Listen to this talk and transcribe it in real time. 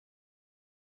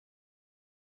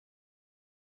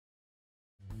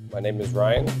My name is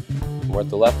Ryan. We're at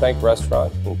the Left Bank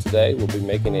Restaurant, and today we'll be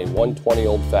making a 120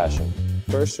 Old Fashioned.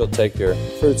 First, you'll take your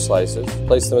fruit slices,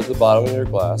 place them at the bottom of your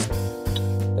glass,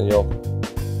 and you'll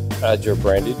add your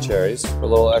brandied cherries. For a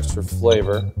little extra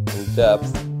flavor and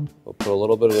depth, we'll put a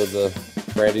little bit of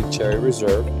the brandied cherry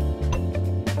reserve.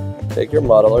 Take your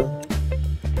muddler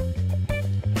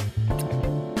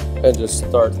and just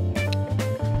start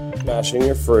mashing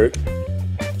your fruit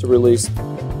to release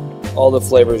all the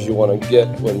flavors you want to get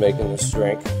when making this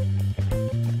drink.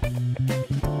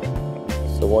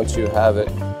 So once you have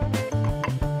it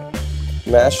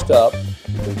mashed up,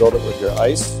 you can build it with your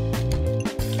ice,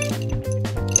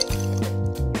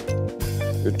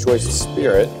 your choice of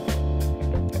spirit.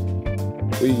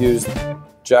 We used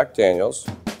Jack Daniels.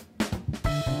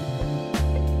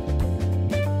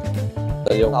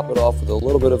 Then you'll top it off with a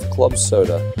little bit of club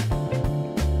soda.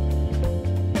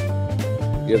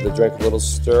 Give the drink a little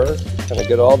stir, kind of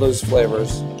get all those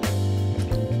flavors.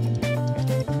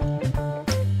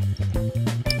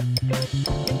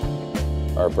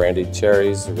 Our brandied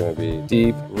cherries are going to be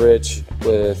deep, rich,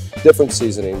 with different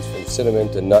seasonings from cinnamon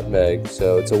to nutmeg,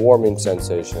 so it's a warming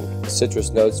sensation. The citrus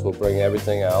notes will bring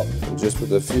everything out, and just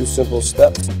with a few simple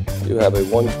steps, you have a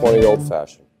 120 Old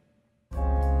Fashioned.